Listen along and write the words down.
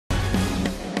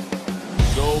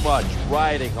much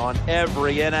riding on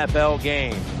every NFL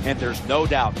game, and there's no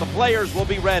doubt the players will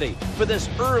be ready for this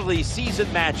early season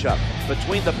matchup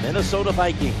between the Minnesota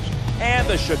Vikings and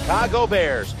the Chicago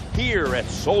Bears here at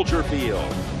Soldier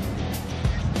Field.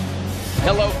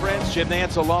 Hello friends, Jim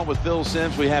Nance along with Phil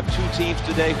Simms. We have two teams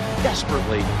today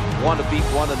desperately want to beat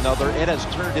one another. It has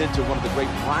turned into one of the great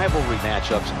rivalry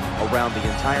matchups around the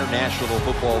entire National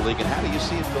Football League. And how do you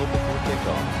see it, Phil, before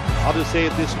kickoff? I'll just say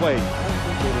it this way. I don't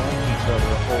think they like each other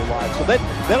a whole lot. So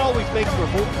that always makes for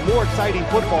more exciting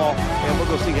football, and we'll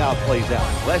go see how it plays out.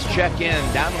 Let's check in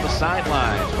down on the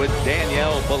sidelines with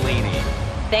Danielle Bellini.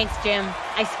 Thanks, Jim.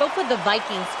 I spoke with the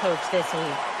Vikings coach this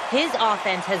week. His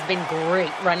offense has been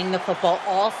great running the football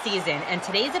all season, and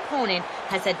today's opponent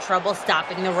has had trouble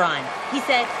stopping the run. He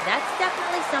said, that's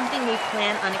definitely something we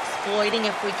plan on exploiting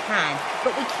if we can,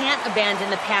 but we can't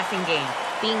abandon the passing game.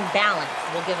 Being balanced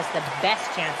will give us the best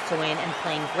chance to win, and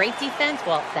playing great defense,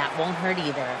 well, that won't hurt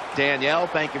either. Danielle,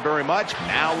 thank you very much.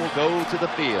 Now we'll go to the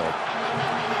field.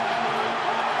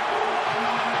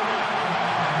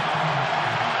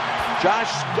 Josh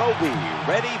Scobie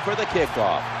ready for the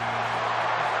kickoff.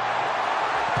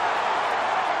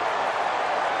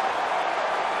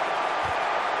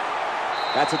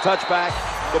 That's a touchback.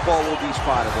 The ball will be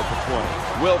spotted at the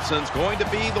 20. Wilson's going to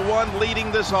be the one leading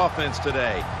this offense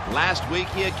today. Last week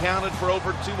he accounted for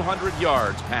over 200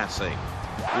 yards passing.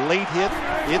 Late hit,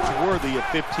 it's worthy of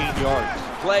 15 yards.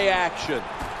 Play action.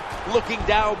 Looking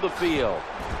down the field.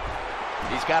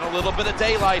 He's got a little bit of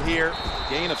daylight here.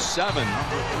 Gain of 7.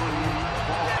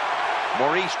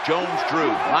 Maurice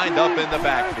Jones-Drew lined up in the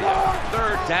backfield.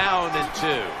 3rd down and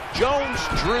 2.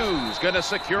 Jones-Drew's going to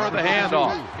secure the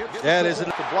handoff. That isn't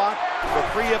the block, but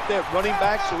free up that running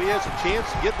back so he has a chance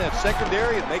to get in that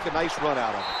secondary and make a nice run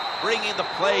out of it. Bringing the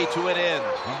play to an end.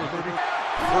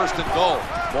 1st and goal.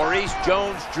 Maurice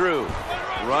Jones-Drew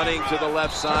running to the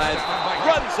left side.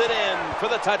 Runs it in for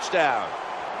the touchdown.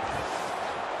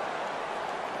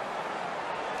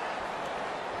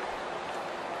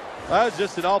 That was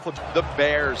just an awful. The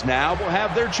Bears now will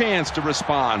have their chance to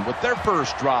respond with their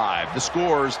first drive. The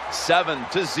score's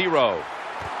 7-0.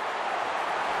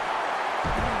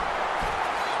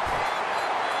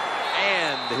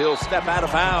 And he'll step out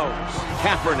of bounds.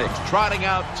 Kaepernick trotting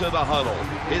out to the huddle.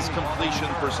 His completion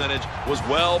percentage was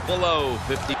well below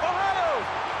 50.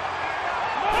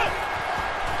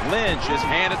 Lynch has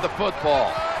handed the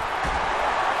football.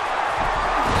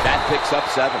 That picks up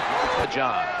 7.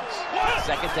 Johns.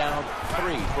 2nd down,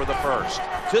 3 for the first.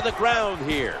 To the ground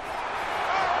here.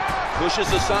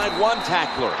 Pushes aside one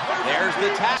tackler. There's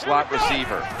the slot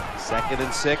receiver. 2nd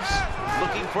and 6.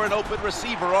 Looking for an open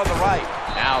receiver on the right.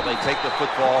 Now they take the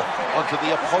football onto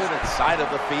the opponent's side of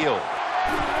the field.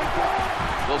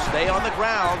 They'll stay on the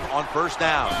ground on 1st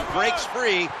down. Breaks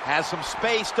free, has some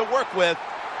space to work with.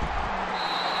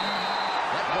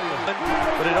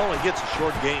 But it only gets a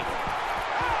short gain.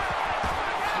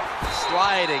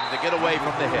 Sliding to get away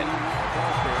from the hit.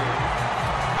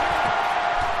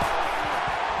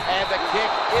 And the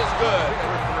kick is good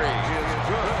for 3.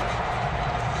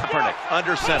 Kaepernick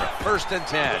under center. 1st and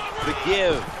 10. The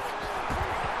give.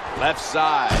 Left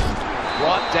side.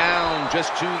 Brought down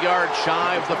just 2 yards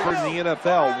shy of the first. In the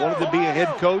NFL, wanted to be a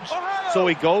head coach, so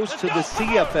he goes to the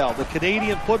CFL, the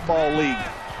Canadian Football League.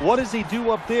 What does he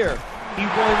do up there? He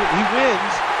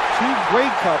wins 2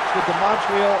 Grey Cups with the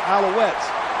Montreal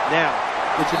Alouettes. Now,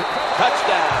 it's a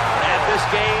touchdown, and this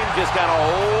game just got a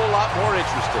whole lot more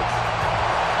interesting.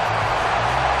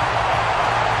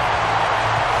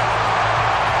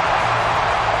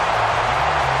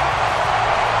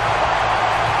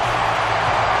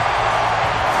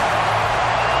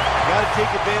 Got to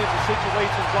take advantage of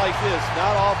situations like this.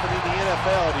 Not often in the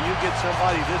NFL do you get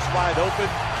somebody this wide open.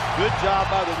 Good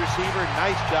job by the receiver,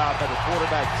 nice job by the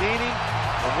quarterback seeing him.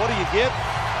 And what do you get?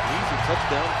 An easy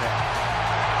touchdown pass.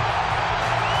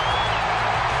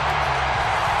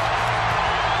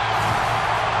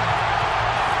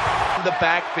 The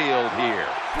backfield here.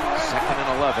 2nd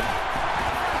and 11.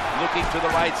 Looking to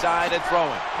the right side and throwing.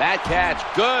 That catch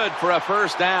good for a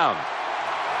 1st down.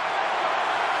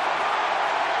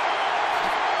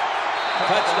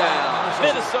 Touchdown,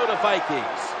 Minnesota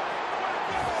Vikings.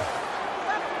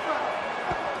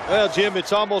 Well, Jim,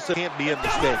 it's almost can't be a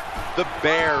mistake. The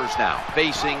Bears now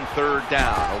facing 3rd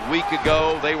down. A week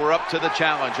ago, they were up to the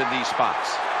challenge in these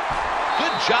spots.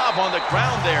 Good job on the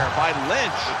ground there by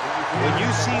Lynch. When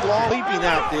you see Long leaping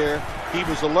out there, he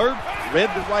was alert, read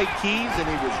the right keys, and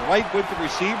he was right with the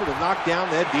receiver to knock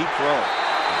down that deep throw.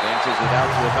 Advances it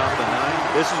out to about the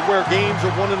 9. This is where games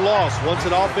are won and lost. Once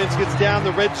an offense gets down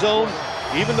the red zone,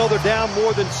 even though they're down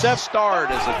more than 7. Start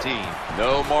as a team.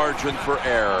 No margin for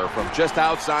error from just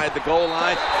outside the goal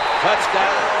line.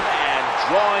 Touchdown and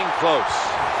drawing close.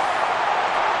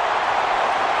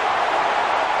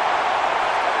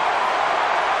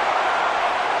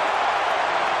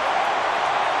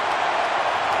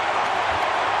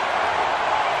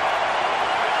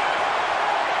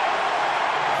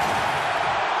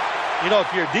 You know,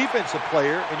 if you're a defensive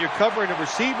player and you're covering a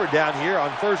receiver down here on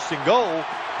 1st and goal,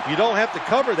 you don't have to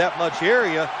cover that much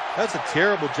area. That's a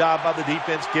terrible job by the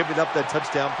defense giving up that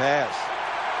touchdown pass.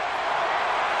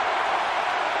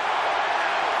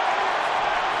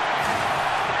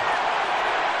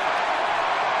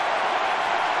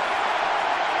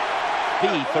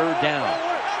 Third down.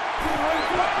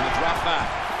 And the drop back.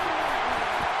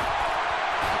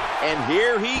 And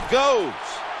here he goes.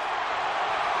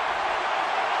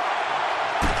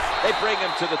 They bring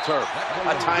him to the turf.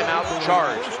 A timeout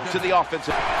charge to the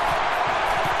offensive.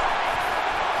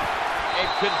 And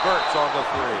converts on the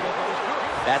 3.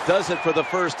 That does it for the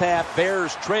first half.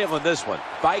 Bears trailing this one.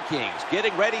 Vikings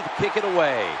getting ready to kick it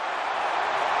away.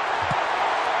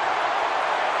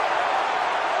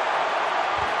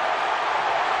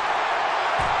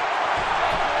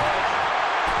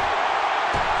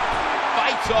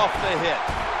 Fights off the hit.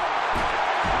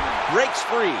 Breaks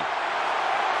free.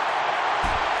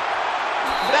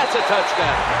 That's a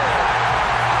touchdown.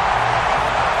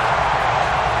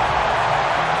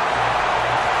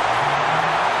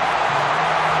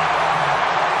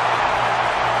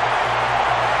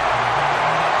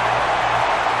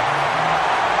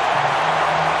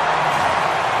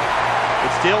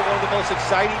 It's still one of the most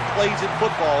exciting plays in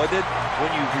football, isn't it?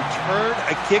 When you return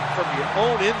a kick from your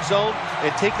own end zone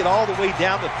and take it all the way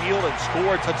down the field and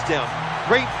score a touchdown.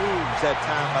 Great moves that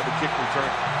time by the kick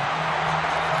returner.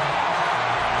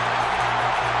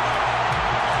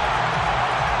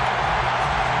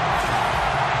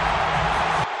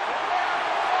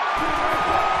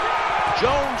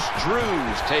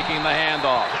 Drews taking the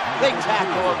handoff. They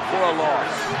tackle him for a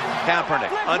loss. Kaepernick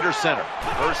under center.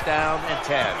 First down and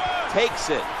 10. Takes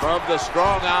it from the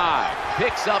strong eye.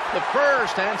 Picks up the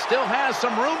first and still has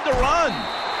some room to run.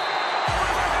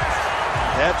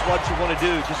 That's what you want to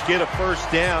do. Just get a first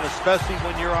down, especially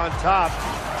when you're on top.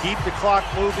 Keep the clock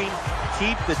moving.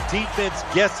 Keep the defense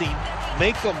guessing.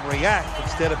 Make them react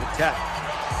instead of attack.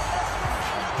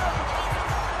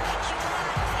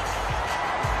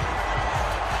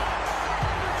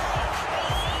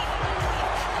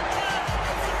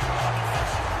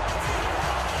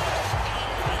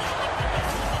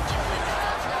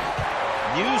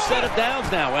 New set of downs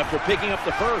now after picking up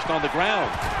the first on the ground.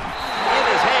 In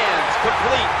his hands,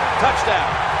 complete,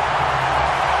 touchdown.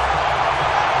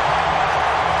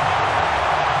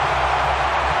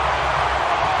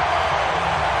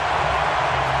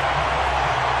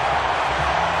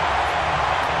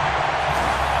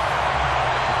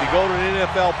 If you go to an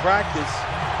NFL practice,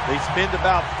 they spend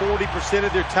about 40%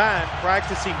 of their time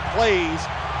practicing plays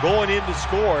going in to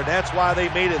score, and that's why they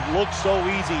made it look so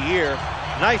easy here.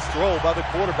 Nice throw by the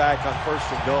quarterback on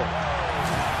 1st and goal.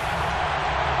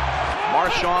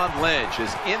 Marshawn Lynch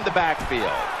is in the backfield.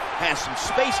 Has some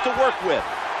space to work with.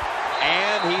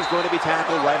 And he's going to be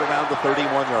tackled right around the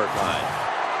 31-yard line.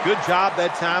 Good job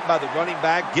that time by the running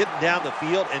back getting down the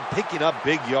field and picking up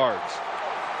big yards.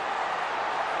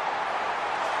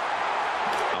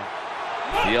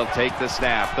 He'll take the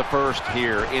snap, the first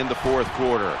here in the 4th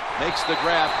quarter. Makes the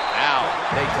grab. Now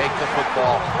they take the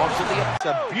football onto the. It's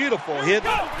a beautiful hit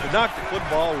to knock the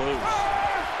football loose.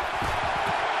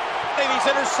 And he's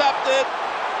intercepted.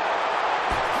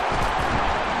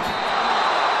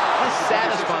 A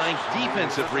satisfying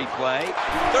defensive replay.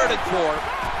 3rd and 4.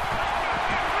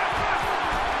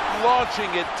 Launching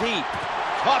it deep.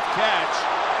 Tough catch.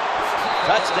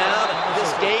 Touchdown.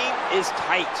 This game is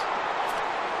tight.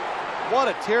 What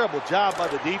a terrible job by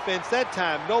the defense. That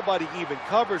time, nobody even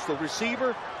covers the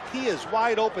receiver. He is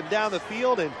wide open down the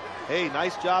field, and hey,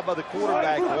 nice job by the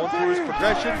quarterback going through his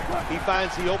progression. He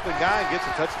finds the open guy and gets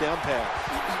a touchdown pass.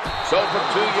 So from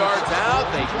 2 yards out,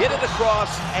 they get it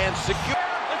across and secure.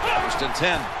 1st and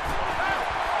 10.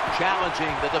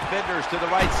 Challenging the defenders to the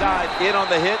right side. In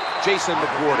on the hit, Jason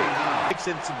McCourty.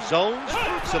 Mix in some zones,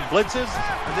 some blitzes,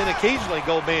 and then occasionally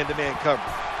go man-to-man coverage.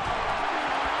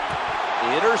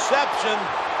 Interception.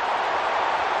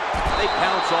 They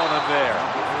pounce on him there.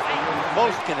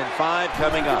 Mostkin and 5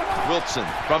 coming up. Wilson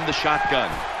from the shotgun.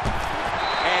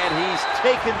 And he's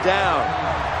taken down.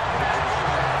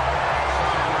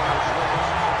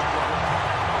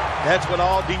 That's what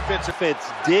all defensive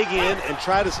fits. Dig in and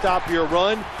try to stop your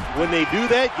run. When they do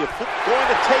that, you're going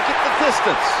to take it the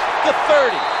distance. The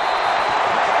 30.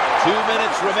 2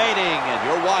 minutes remaining, and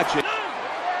you're watching.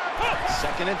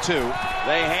 2nd and 2.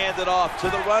 They hand it off to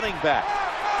the running back.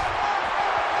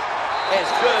 As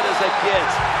good as it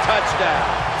gets. Touchdown.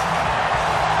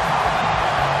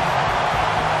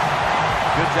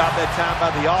 Good job that time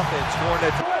by the offense.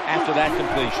 After that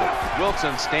completion,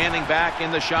 Wilson standing back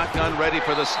in the shotgun, ready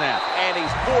for the snap. And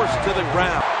he's forced to the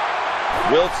ground.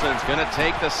 Wilson's going to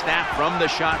take the snap from the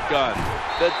shotgun.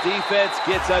 The defense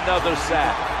gets another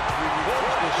sack.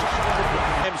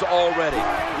 Already.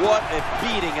 What a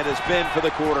beating it has been for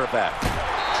the quarterback.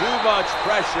 Too much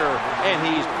pressure, and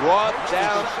he's brought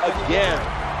down again.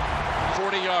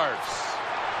 40 yards.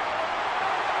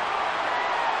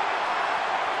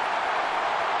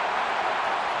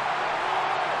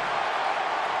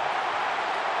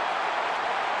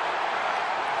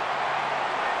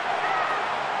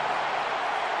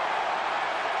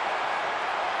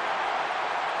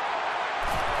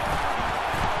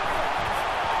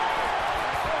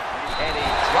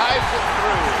 Drives it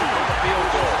through with the field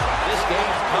goal. This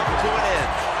game's come to an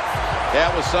end.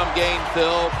 That was some game,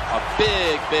 Phil. A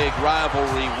big, big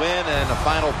rivalry win, and a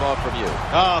final thought from you.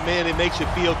 Oh, man, it makes you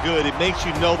feel good. It makes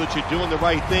you know that you're doing the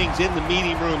right things in the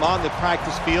meeting room, on the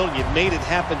practice field. You made it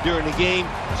happen during the game,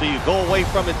 so you go away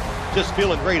from it just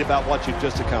feeling great about what you've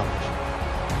just accomplished.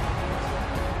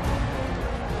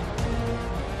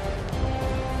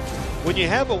 When you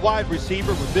have a wide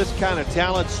receiver with this kind of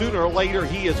talent, sooner or later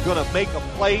he is going to make a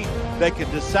play that can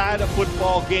decide a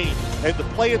football game. And the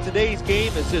play of today's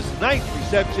game is this nice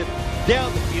reception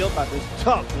down the field by this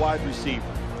tough wide receiver.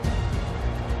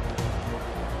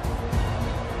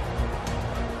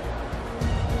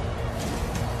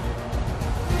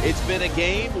 It's been a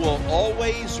game we'll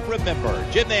always remember.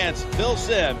 Jim Nance, Phil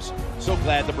Simms, so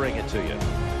glad to bring it to you.